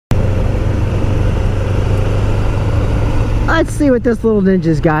Let's see what this little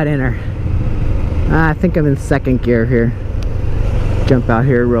ninja's got in her. I think I'm in second gear here. Jump out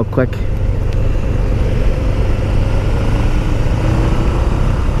here real quick.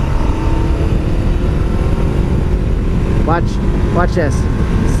 Watch this.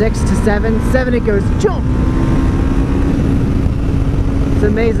 6 to 7. 7 it goes. Jump! It's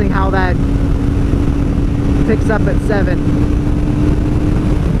amazing how that picks up at 7.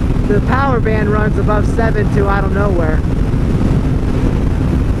 The power band runs above 7 to I don't know where.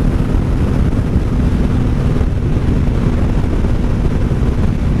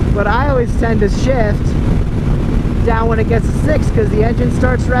 But I always tend to shift down when it gets to 6 because the engine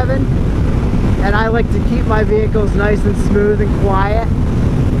starts revving, and I like to keep my vehicles nice and smooth and quiet,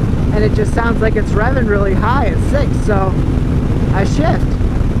 and it just sounds like it's revving really high at 6, so I shift,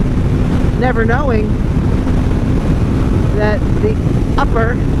 never knowing that the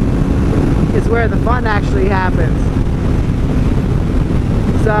upper is where the fun actually happens.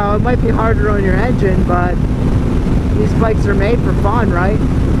 So it might be harder on your engine, but these bikes are made for fun, right?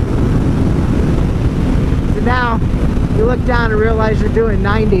 So now you look down and realize you're doing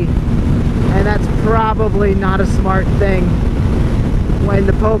 90, and that's probably not a smart thing when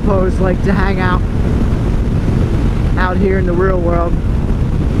the popos like to hang out here in the real world.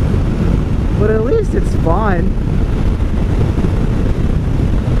 But at least it's fun.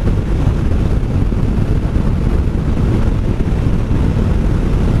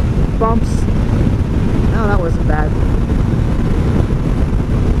 Bumps. No, that wasn't bad.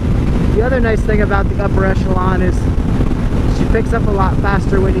 The other nice thing about the upper echelon is she picks up a lot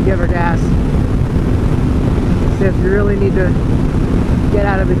faster when you give her gas. So if you really need to get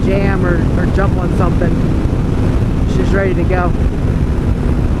out of a jam or jump on something, she's ready to go.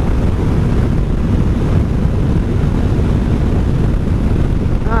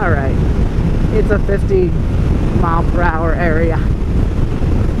 Alright, it's a 50 mile per hour area.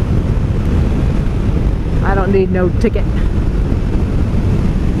 I don't need no ticket.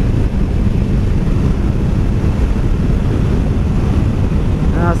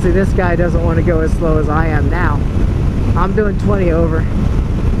 Oh, see, this guy doesn't want to go as slow as I am now. I'm doing 20 over.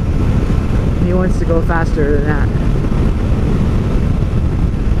 He wants to go faster than that.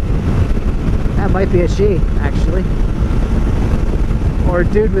 That might be a she, actually. Or a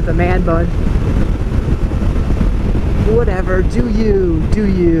dude with a man bun. Whatever, do you, do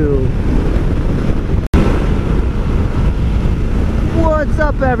you. What's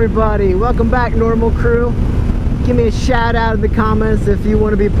up, everybody? Welcome back, Normal Crew. Give me a shout out in the comments if you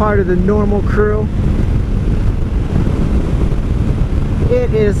want to be part of the Normal Crew.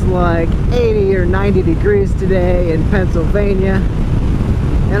 It is like 80 or 90 degrees today in Pennsylvania,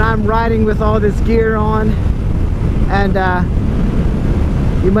 and I'm riding with all this gear on, and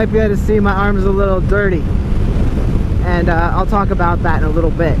you might be able to see my arms a little dirty, and I'll talk about that in a little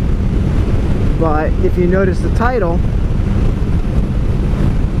bit. But if you notice the title,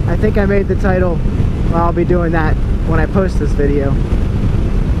 I think I made the title, well, I'll be doing that when I post this video,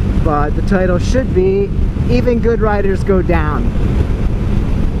 but the title should be Even Good Riders Go Down.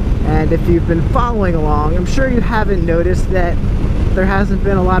 And if you've been following along, I'm sure you haven't noticed that there hasn't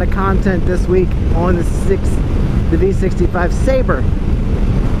been a lot of content this week on the V65 Sabre,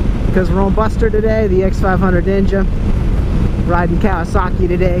 because we're on Buster today, the X500 Ninja, riding Kawasaki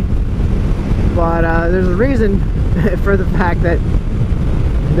today. But there's a reason for the fact that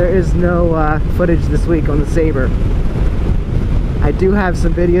there is no footage this week on the Sabre. I do have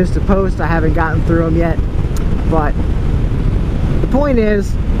some videos to post. I haven't gotten through them yet, but the point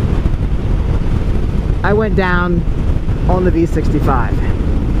is, I went down on the V65,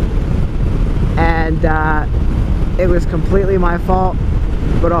 and it was completely my fault,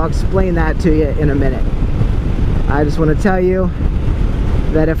 but I'll explain that to you in a minute. I just want to tell you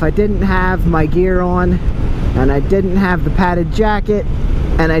that if I didn't have my gear on, and I didn't have the padded jacket,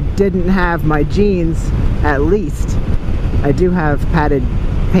 and I didn't have my jeans, at least, I do have padded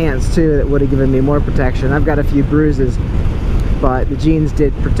pants too that would have given me more protection. I've got a few bruises, but the jeans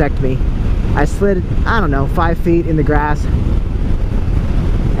did protect me. I slid, I don't know, 5 feet in the grass,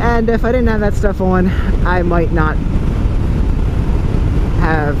 and if I didn't have that stuff on, I might not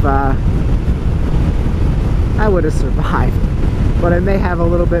have, I would have survived, but I may have a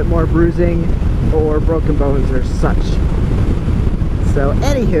little bit more bruising or broken bones or such. So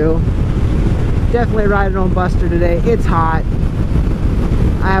anywho, definitely riding on Buster today. It's hot.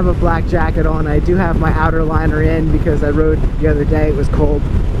 I have a black jacket on. I do have my outer liner in because I rode the other day. It was cold.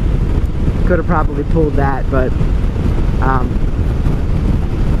 Could have probably pulled that, but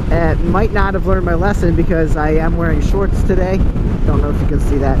might not have learned my lesson because I am wearing shorts today. Don't know if you can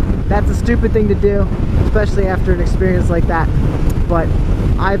see that. That's a stupid thing to do, especially after an experience like that. But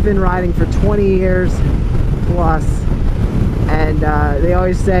I've been riding for 20 years plus, and they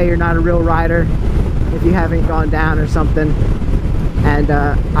always say you're not a real rider if you haven't gone down or something. And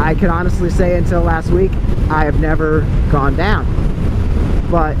I can honestly say until last week, I have never gone down.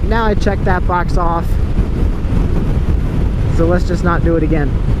 But now I checked that box off, so let's just not do it again.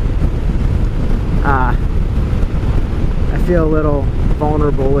 I feel a little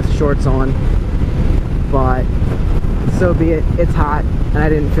vulnerable with shorts on, but so be it. It's hot, and I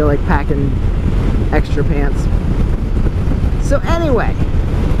didn't feel like packing extra pants. So anyway,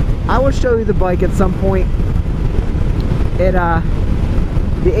 I will show you the bike at some point.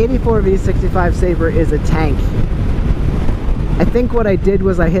 The 84 V65 Sabre is a tank. I think what I did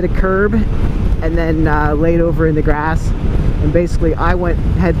was I hit a curb and then laid over in the grass, and basically I went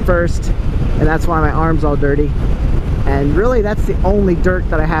head first, and that's why my arm's all dirty. And really that's the only dirt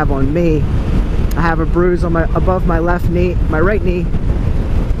that I have on me. I have a bruise on above my left knee, my right knee,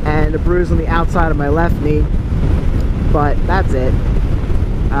 and a bruise on the outside of my left knee, but that's it.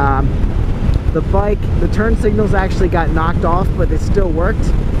 The bike, the turn signals actually got knocked off, but they still worked.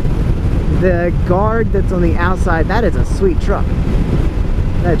 The guard that's on the outside, that is a sweet truck.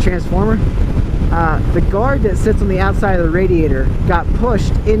 That a transformer? The guard that sits on the outside of the radiator got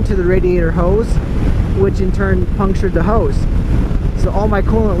pushed into the radiator hose, which in turn punctured the hose. So all my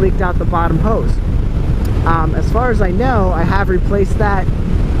coolant leaked out the bottom hose. As far as I know, I have replaced that,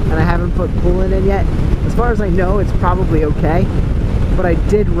 and I haven't put coolant in yet. As far as I know, it's probably okay. But I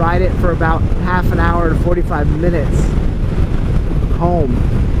did ride it for about half an hour to 45 minutes home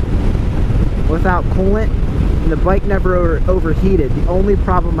without coolant, and the bike never overheated. The only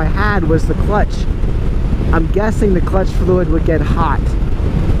problem I had was the clutch. I'm guessing the clutch fluid would get hot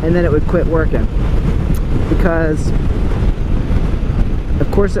and then it would quit working, because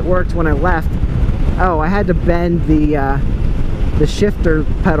of course it worked when I left. Oh, I had to bend the shifter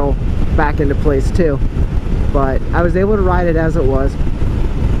pedal back into place too, but I was able to ride it as it was.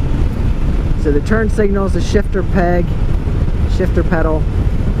 So the turn signals, the shifter peg, shifter pedal,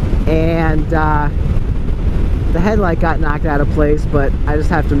 and the headlight got knocked out of place, but I just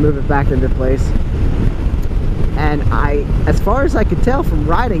have to move it back into place. And as far as I could tell from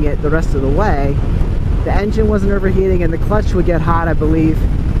riding it the rest of the way, the engine wasn't overheating, and the clutch would get hot, I believe,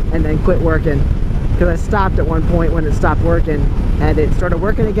 and then quit working. Because I stopped at one point when it stopped working, and it started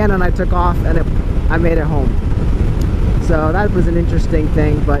working again, and I took off, and I made it home. So that was an interesting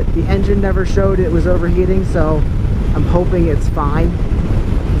thing, but the engine never showed it was overheating, so I'm hoping it's fine.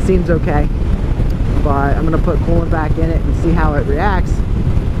 It seems okay, but I'm gonna put coolant back in it and see how it reacts.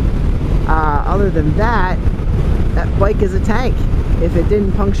 Other than that, that bike is a tank. If it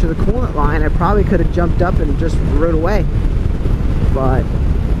didn't puncture the coolant line, I probably could have jumped up and just rode away, but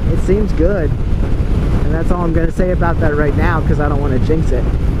it seems good. And that's all I'm gonna say about that right now, because I don't want to jinx it.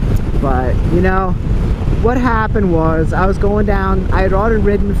 But you know what happened was, I was going down, I had already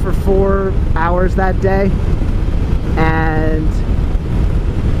ridden for 4 hours that day, and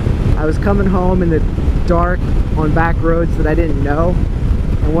I was coming home in the dark on back roads that I didn't know.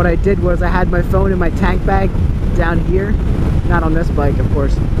 And what I did was I had my phone in my tank bag down here, not on this bike of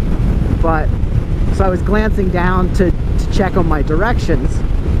course, but so I was glancing down to check on my directions,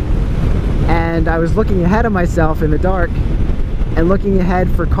 and I was looking ahead of myself in the dark and looking ahead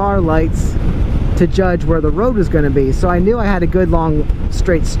for car lights to judge where the road was going to be. So I knew I had a good long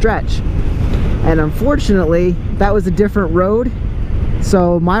straight stretch, and unfortunately that was a different road.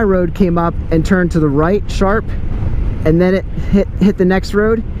 So my road came up and turned to the right sharp, and then it hit the next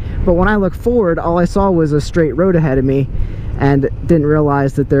road. But when I looked forward, all I saw was a straight road ahead of me, and didn't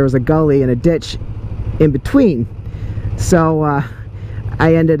realize that there was a gully and a ditch in between. So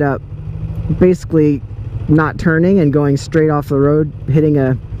I ended up basically not turning and going straight off the road, hitting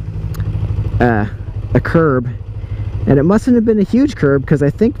a curb. And it mustn't have been a huge curb, because I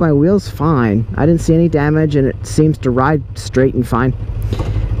think my wheel's fine. I didn't see any damage, and it seems to ride straight and fine.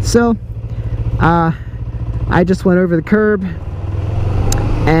 So I just went over the curb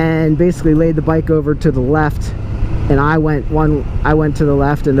and basically laid the bike over to the left, and I went to the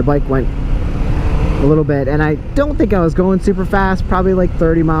left, and the bike went a little bit. And I don't think I was going super fast, probably like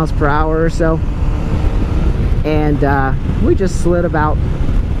 30 miles per hour or so. And we just slid about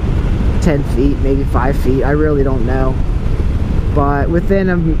 10 feet, maybe 5 feet, I really don't know. But within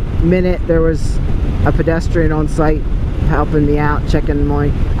a minute there was a pedestrian on site helping me out, checking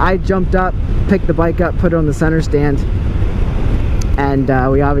my... I jumped up, picked the bike up, put it on the center stand, and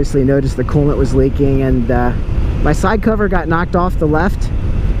we obviously noticed the coolant was leaking, and my side cover got knocked off the left,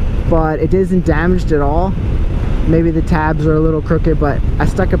 but it isn't damaged at all. Maybe the tabs are a little crooked, but I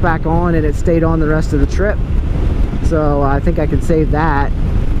stuck it back on and it stayed on the rest of the trip. So I think I can save that.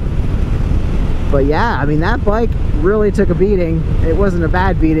 But yeah, I mean, that bike really took a beating. It wasn't a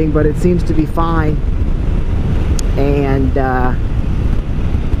bad beating, but it seems to be fine. And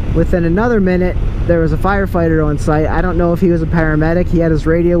within another minute, there was a firefighter on site. I don't know if he was a paramedic. He had his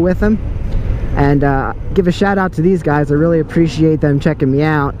radio with him. And give a shout out to these guys. I really appreciate them checking me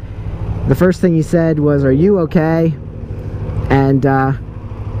out. The first thing he said was, "Are you okay?" And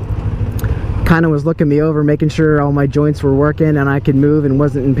kind of was looking me over, making sure all my joints were working and I could move and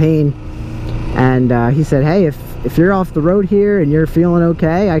wasn't in pain. And he said, "Hey, if you're off the road here and you're feeling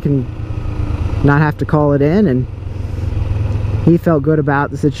okay, I can not have to call it in." And he felt good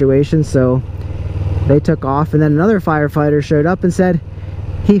about the situation, so they took off. And then another firefighter showed up and said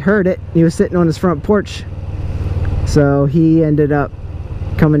he heard it. He was sitting on his front porch, so he ended up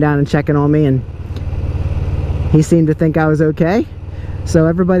coming down and checking on me, and he seemed to think I was okay. So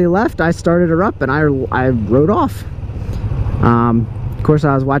everybody left. I started her up and I rode off. Of course,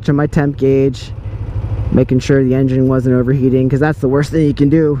 I was watching my temp gauge, making sure the engine wasn't overheating, because that's the worst thing you can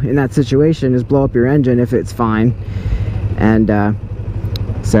do in that situation, is blow up your engine if it's fine. And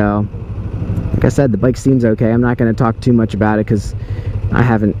so, like I said, the bike seems okay. I'm not going to talk too much about it because I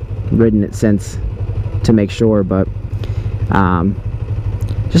haven't ridden it since to make sure, but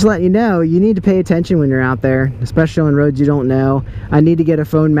just letting you know, you need to pay attention when you're out there, especially on roads you don't know. I need to get a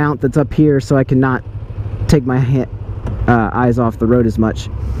phone mount that's up here so I can not take my eyes off the road as much.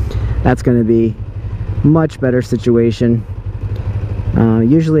 That's going to be much better situation.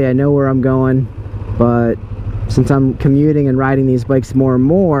 Usually I know where I'm going, but since I'm commuting and riding these bikes more and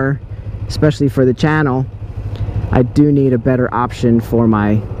more, especially for the channel, I do need a better option for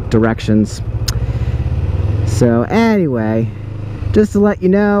my directions. So anyway, just to let you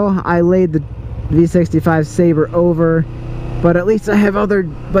know, I laid the V65 Sabre over, but at least I have other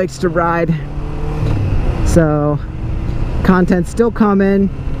bikes to ride. So content's still coming.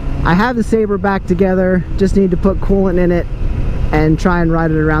 I have the Sabre back together, just need to put coolant in it and try and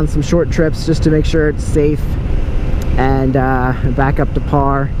ride it around some short trips just to make sure it's safe and back up to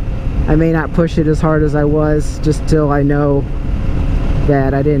par. I may not push it as hard as I was just till I know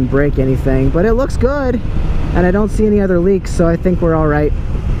that I didn't break anything, but it looks good and I don't see any other leaks, so I think we're all right.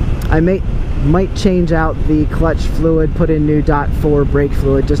 I might change out the clutch fluid, put in new .4 brake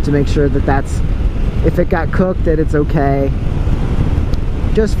fluid just to make sure that that's, if it got cooked, that it's okay,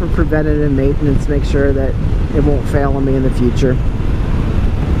 just for preventative maintenance, make sure that it won't fail on me in the future.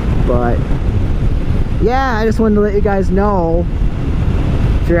 But yeah, I just wanted to let you guys know,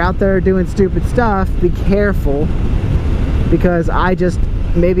 if you're out there doing stupid stuff, be careful, because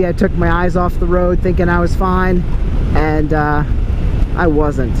maybe I took my eyes off the road thinking I was fine, and I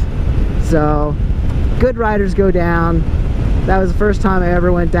wasn't. So good riders go down. That was the first time I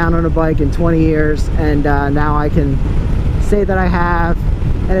ever went down on a bike in 20 years, and now I can say that I have,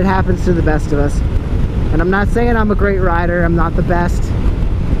 and it happens to the best of us. And I'm not saying I'm a great rider, I'm not the best,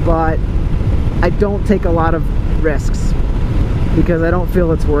 but I don't take a lot of risks because I don't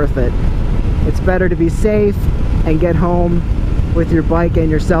feel it's worth it. It's better to be safe and get home with your bike and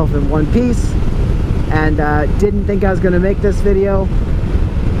yourself in one piece. And didn't think I was going to make this video.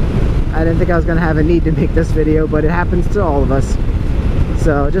 I didn't think I was going to have a need to make this video, but it happens to all of us.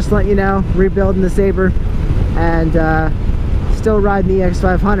 So just letting you know, rebuilding the Sabre and still riding the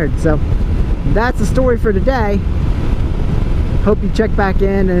EX500. So that's the story for today. Hope you check back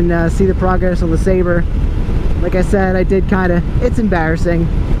in and see the progress on the Sabre. Like I said, I did kind of, it's embarrassing,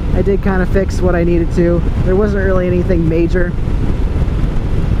 I did kind of fix what I needed to. There wasn't really anything major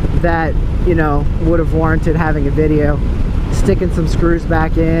that, you know, would have warranted having a video. Sticking some screws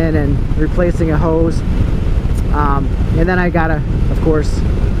back in and replacing a hose. And then I gotta, of course,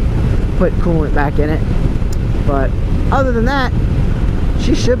 put coolant back in it. But other than that,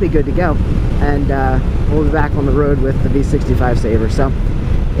 she should be good to go. And we'll be back on the road with the V65 Sabre. So,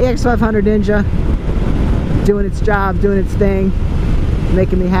 EX500 Ninja, doing its job, doing its thing,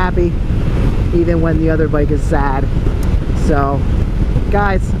 making me happy, even when the other bike is sad. So,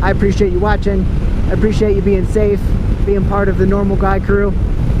 guys, I appreciate you watching. I appreciate you being safe, being part of the Normalguy crew.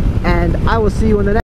 And I will see you in the next